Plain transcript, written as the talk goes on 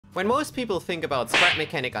When most people think about scrap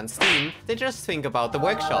mechanic on Steam, they just think about the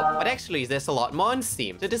workshop. But actually, there's a lot more on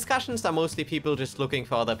Steam. The discussions are mostly people just looking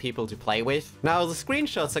for other people to play with. Now, the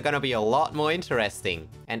screenshots are gonna be a lot more interesting.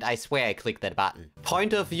 And I swear I clicked that button.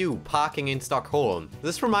 Point of view, parking in Stockholm.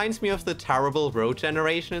 This reminds me of the terrible road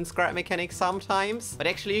generation in scrap mechanic sometimes. But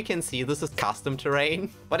actually, you can see this is custom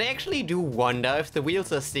terrain. But I actually do wonder if the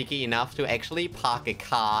wheels are sticky enough to actually park a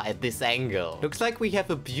car at this angle. Looks like we have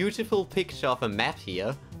a beautiful picture of a map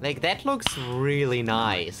here. Like, that looks really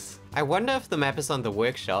nice. I wonder if the map is on the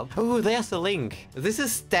workshop. Oh, there's a link. This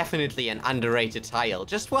is definitely an underrated tile.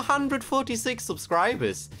 Just 146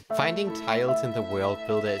 subscribers. Finding tiles in the world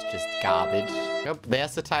builder is just garbage. Oh,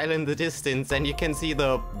 there's a tile in the distance and you can see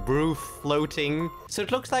the roof floating. So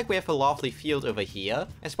it looks like we have a lovely field over here,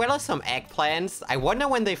 as well as some eggplants. I wonder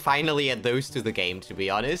when they finally add those to the game, to be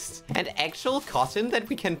honest. And actual cotton that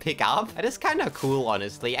we can pick up. That is kind of cool,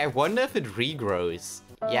 honestly. I wonder if it regrows.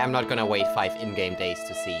 Yeah, I'm not gonna wait 5 in-game days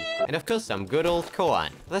to see. And of course, some good old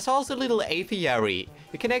corn. There's also a little apiary.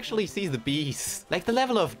 You can actually see the bees. Like, the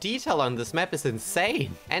level of detail on this map is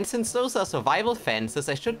insane. And since those are survival fences,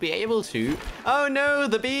 I should be able to... Oh no,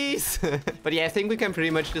 the bees! But yeah, I think we can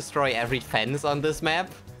pretty much destroy every fence on this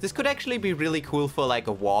map. This could actually be really cool for like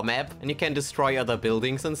a war map, and you can destroy other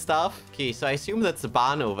buildings and stuff. Okay, so I assume that's a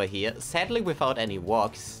barn over here, sadly without any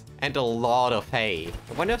walks. And a lot of hay.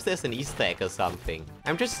 I wonder if there's an Easter egg or something.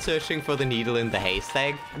 I'm just searching for the needle in the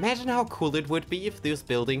haystack. Imagine how cool it would be if those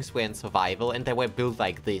buildings were in survival and they were built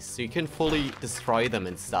like this, so you can fully destroy them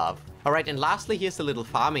and stuff. Alright, and lastly, here's a little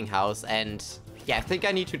farming house, and... yeah, I think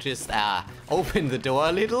I need to just, open the door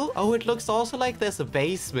a little. Oh, it looks also like there's a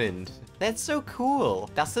basement. That's so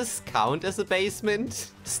cool. Does this count as a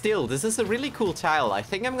basement? Still, this is a really cool tile. I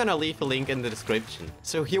think I'm gonna leave a link in the description.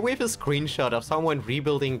 So here we have a screenshot of someone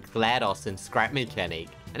rebuilding GLaDOS in scrap mechanic.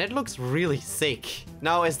 And it looks really sick.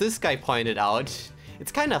 Now, as this guy pointed out,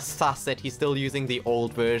 it's kind of sus that he's still using the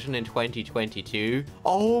old version in 2022.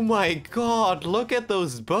 Oh my god, look at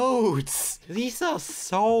those boats. These are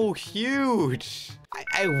so huge.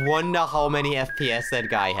 I wonder how many FPS that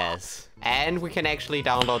guy has. And we can actually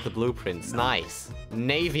download the blueprints. Nice.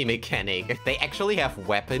 Navy mechanic. They actually have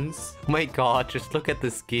weapons. Oh my god, just look at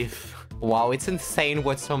this GIF. Wow, it's insane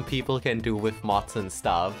what some people can do with mods and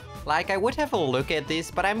stuff. Like, I would have a look at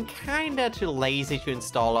this, but I'm kinda too lazy to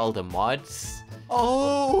install all the mods.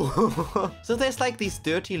 Oh! So there's like these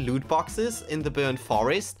dirty loot boxes in the burnt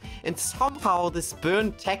forest, and somehow this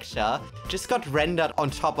burnt texture just got rendered on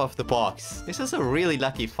top of the box. This is a really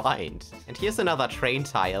lucky find. And here's another train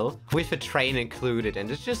tile with a train included,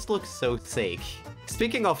 and it just looks so sick.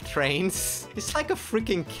 Speaking of trains, it's like a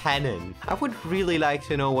freaking cannon. I would really like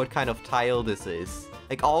to know what kind of tile this is.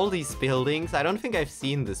 Like, all these buildings, I don't think I've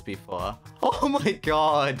seen this before. Oh my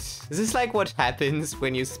god. This is like what happens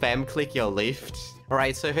when you spam click your lift.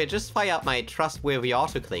 Alright, so if I just fire up my trustworthy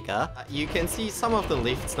auto-clicker, you can see some of the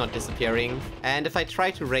lifts not disappearing. And if I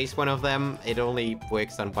try to raise one of them, it only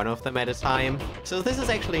works on one of them at a time. So this is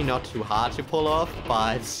actually not too hard to pull off,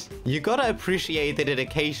 but you gotta appreciate the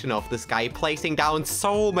dedication of this guy placing down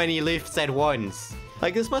so many lifts at once.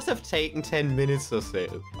 Like, this must have taken 10 minutes or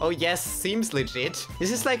so. Oh yes, seems legit.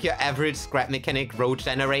 This is like your average scrap mechanic road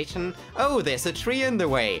generation. Oh, there's a tree in the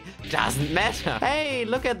way. Doesn't matter. Hey,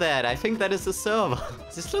 look at that. I think that is a server.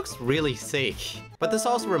 This looks really sick. But this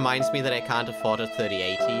also reminds me that I can't afford a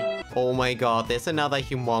 3080. Oh my god, there's another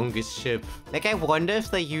humongous ship. Like, I wonder if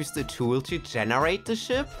they used a tool to generate the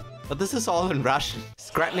ship? But this is all in Russian.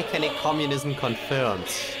 Scrap mechanic communism confirmed.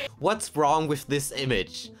 What's wrong with this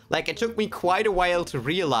image? Like, it took me quite a while to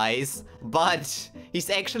realize, but he's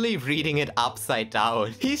actually reading it upside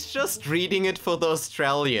down. He's just reading it for the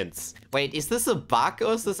Australians. Wait, is this a bug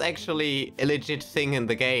or is this actually a legit thing in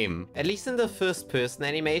the game? At least in the first person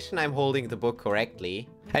animation, I'm holding the book correctly.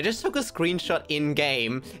 I just took a screenshot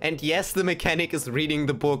in-game, and yes, the mechanic is reading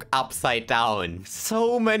the book upside down.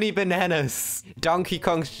 So many bananas. Donkey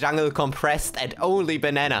Kong's jungle compressed and only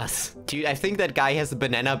bananas. Dude, I think that guy has a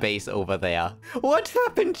banana base over there. What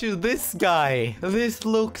happened to this guy? This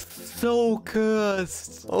looks so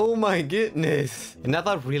cursed. Oh my goodness.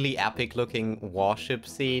 Another really epic looking warship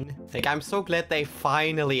scene. Like, I'm so glad they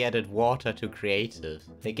finally added water to creative.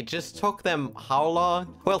 Like, it just took them how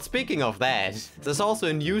long? Well, speaking of that, there's also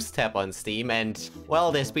a news tab on Steam, and,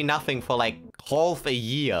 well, there's been nothing for like half a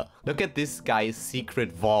year. Look at this guy's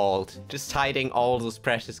secret vault, just hiding all those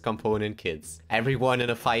precious component kits. Everyone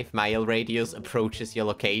in a 5-mile radius approaches your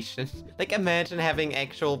location. Like, imagine having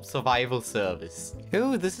actual survival service.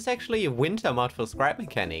 Ooh, this is actually a winter mod for scrap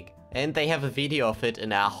mechanic. And they have a video of it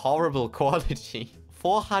in a horrible quality.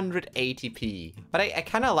 480p. But I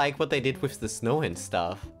kind of like what they did with the snow and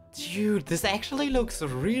stuff. Dude, this actually looks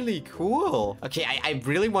really cool. Okay, I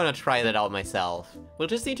really want to try that out myself. We'll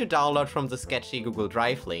just need to download from the sketchy Google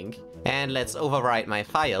Drive link. And let's overwrite my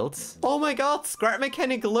files. Oh my god, Scrap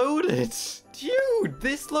Mechanic loaded! Dude,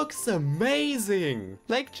 this looks amazing!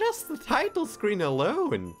 Like, just the title screen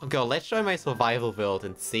alone. Okay, let's join my survival world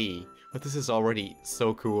and see. But this is already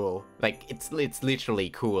so cool. Like, it's literally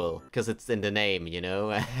cool. Because it's in the name, you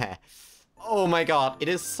know? Oh my god, it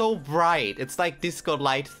is so bright. It's like Disco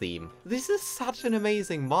Light theme. This is such an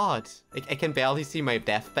amazing mod. I can barely see my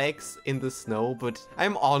death bags in the snow, but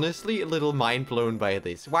I'm honestly a little mind blown by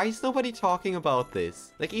this. Why is nobody talking about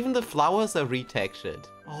this? Like, even the flowers are retextured.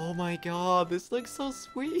 Oh my god, this looks so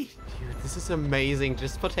sweet. Dude, this is amazing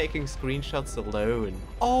just for taking screenshots alone.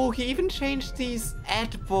 Oh, he even changed these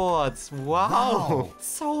ad boards. Wow.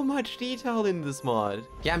 So much detail in this mod.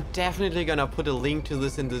 Yeah, I'm definitely gonna put a link to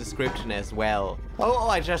this in the description as well. Oh,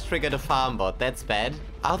 I just triggered a Farmbot. That's bad.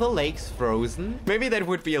 Are the lakes frozen? Maybe that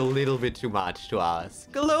would be a little bit too much to ask.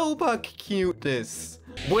 Glowbug cuteness.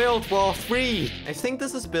 World War 3! I think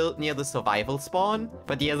this is built near the survival spawn.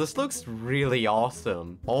 But yeah, this looks really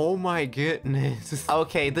awesome. Oh my goodness.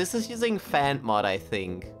 Okay, this is using fan mod, I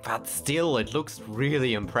think. But still, it looks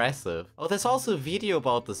really impressive. Oh, there's also a video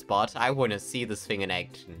about this bot. I want to see this thing in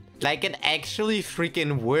action. Like, it actually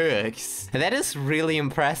freaking works. And that is really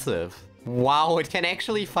impressive. Wow, it can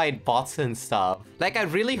actually fight bots and stuff. Like, I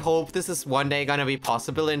really hope this is one day gonna be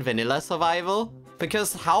possible in vanilla survival.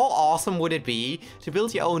 Because how awesome would it be to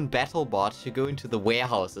build your own battle bot to go into the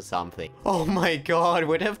warehouse or something? Oh my god,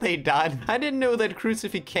 what have they done? I didn't know that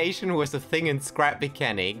crucifixion was a thing in Scrap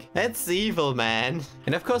Mechanic. That's evil, man.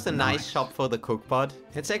 And of course a nice shop for the cookbot.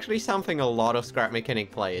 It's actually something a lot of Scrap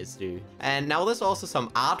Mechanic players do. And now there's also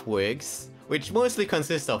some artworks, which mostly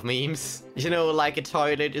consist of memes. You know, like a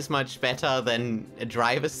toilet is much better than a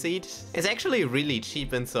driver's seat. It's actually really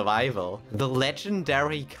cheap in survival. The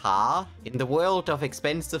legendary car in the world of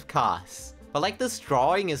expensive cars. But like, this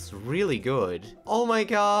drawing is really good. Oh my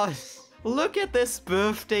god. Look at this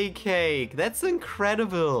birthday cake. That's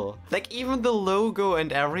incredible. Like, even the logo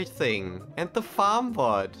and everything. And the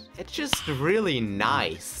Farmbot. It's just really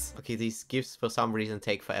nice. Okay, these gifts for some reason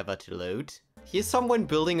take forever to load. Here's someone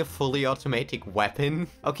building a fully automatic weapon.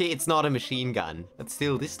 Okay, it's not a machine gun, but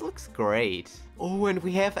still, this looks great. Oh, and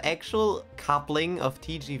we have actual coupling of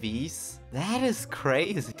TGVs. That is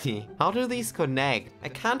crazy. How do these connect? I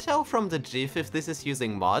can't tell from the GIF if this is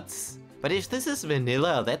using mods. But if this is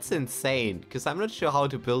vanilla, that's insane, because I'm not sure how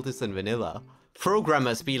to build this in vanilla.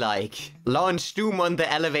 Programmers be like, launch Doom on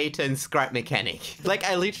the elevator in Scrap Mechanic. Like,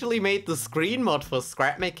 I literally made the screen mod for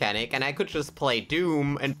Scrap Mechanic and I could just play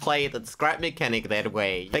Doom and play it at Scrap Mechanic that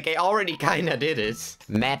way. Like, I already kinda did it.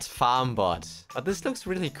 Matt Farmbot. But this looks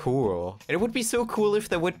really cool. It would be so cool if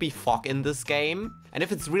there would be fog in this game. And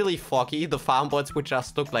if it's really foggy, the Farmbots would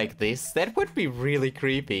just look like this. That would be really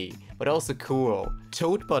creepy, but also cool.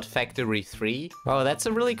 Toadbot Factory 3. Oh, that's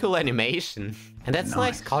a really cool animation. And that's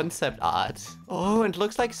nice concept art. Oh, and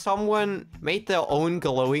looks like someone made their own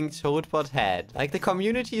glowing Toadbot head. Like, the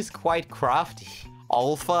community is quite crafty.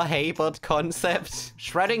 Alpha Haybot concept.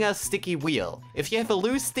 Shredding a sticky wheel. If you have a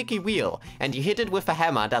loose sticky wheel and you hit it with a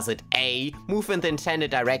hammer, does it A, move in the intended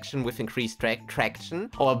direction with increased traction,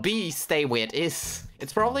 or B, stay where it is?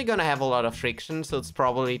 It's probably gonna have a lot of friction, so it's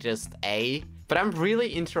probably just A. But I'm really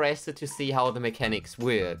interested to see how the mechanics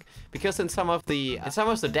work, because in some of the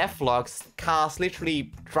dev vlogs, cars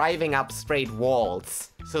literally driving up straight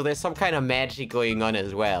walls. So there's some kind of magic going on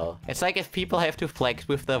as well. It's like if people have to flex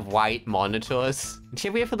with the white monitors. And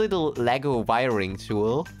here we have a little Lego wiring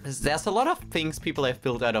tool. There's a lot of things people have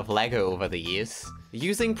built out of Lego over the years.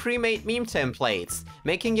 Using pre-made meme templates.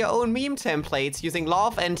 Making your own meme templates using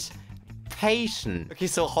love and patient. Okay,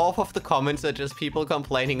 so half of the comments are just people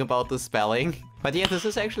complaining about the spelling. But yeah, this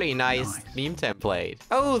is actually a nice meme template.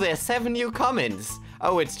 Oh, there's 7 new comments.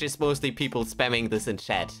 Oh, it's just mostly people spamming this in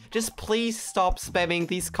chat. Just please stop spamming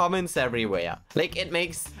these comments everywhere. Like, it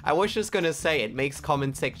makes... I was just gonna say, it makes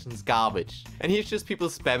comment sections garbage. And here's just people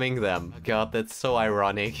spamming them. God, that's so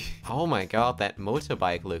ironic. Oh my god, that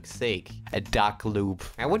motorbike looks sick. A duck loop.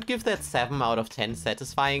 I would give that 7 out of 10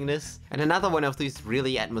 satisfyingness. And another one of these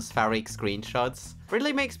really atmospheric screenshots.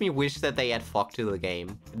 Really makes me wish that they add fog to the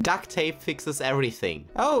game. Duct tape fixes everything.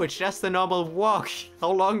 Oh, it's just a normal walk.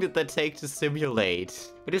 How long did that take to simulate?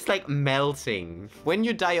 It is like melting. When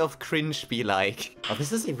you die of cringe, be like. Oh,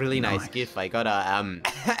 this is a really nice gif. I gotta,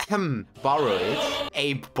 borrow it.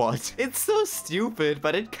 Ape bot. It's so stupid,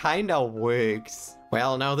 but it kinda works.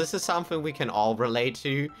 Well, no, this is something we can all relate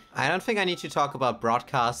to. I don't think I need to talk about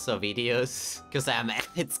broadcasts or videos, because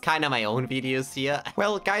it's kind of my own videos here.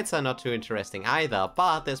 Well, guides are not too interesting either,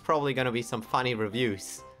 but there's probably gonna be some funny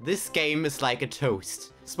reviews. This game is like a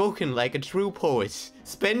toast. Spoken like a true poet.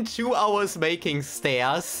 Spend 2 hours making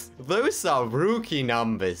stairs. Those are rookie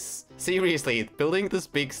numbers. Seriously, building this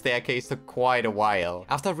big staircase took quite a while.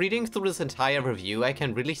 After reading through this entire review, I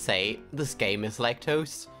can really say this game is like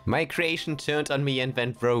toast. My creation turned on me and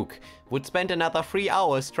went rogue. Would spend another 3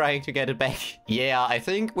 hours trying to get it back. Yeah, I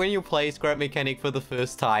think when you play Scrap Mechanic for the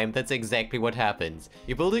first time, that's exactly what happens.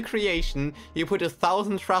 You build a creation, you put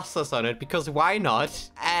 1,000 thrusters on it, because why not?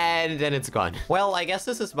 And then it's gone. Well, I guess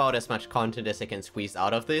this is about as much content as I can squeeze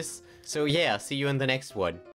out of this. So yeah, see you in the next one.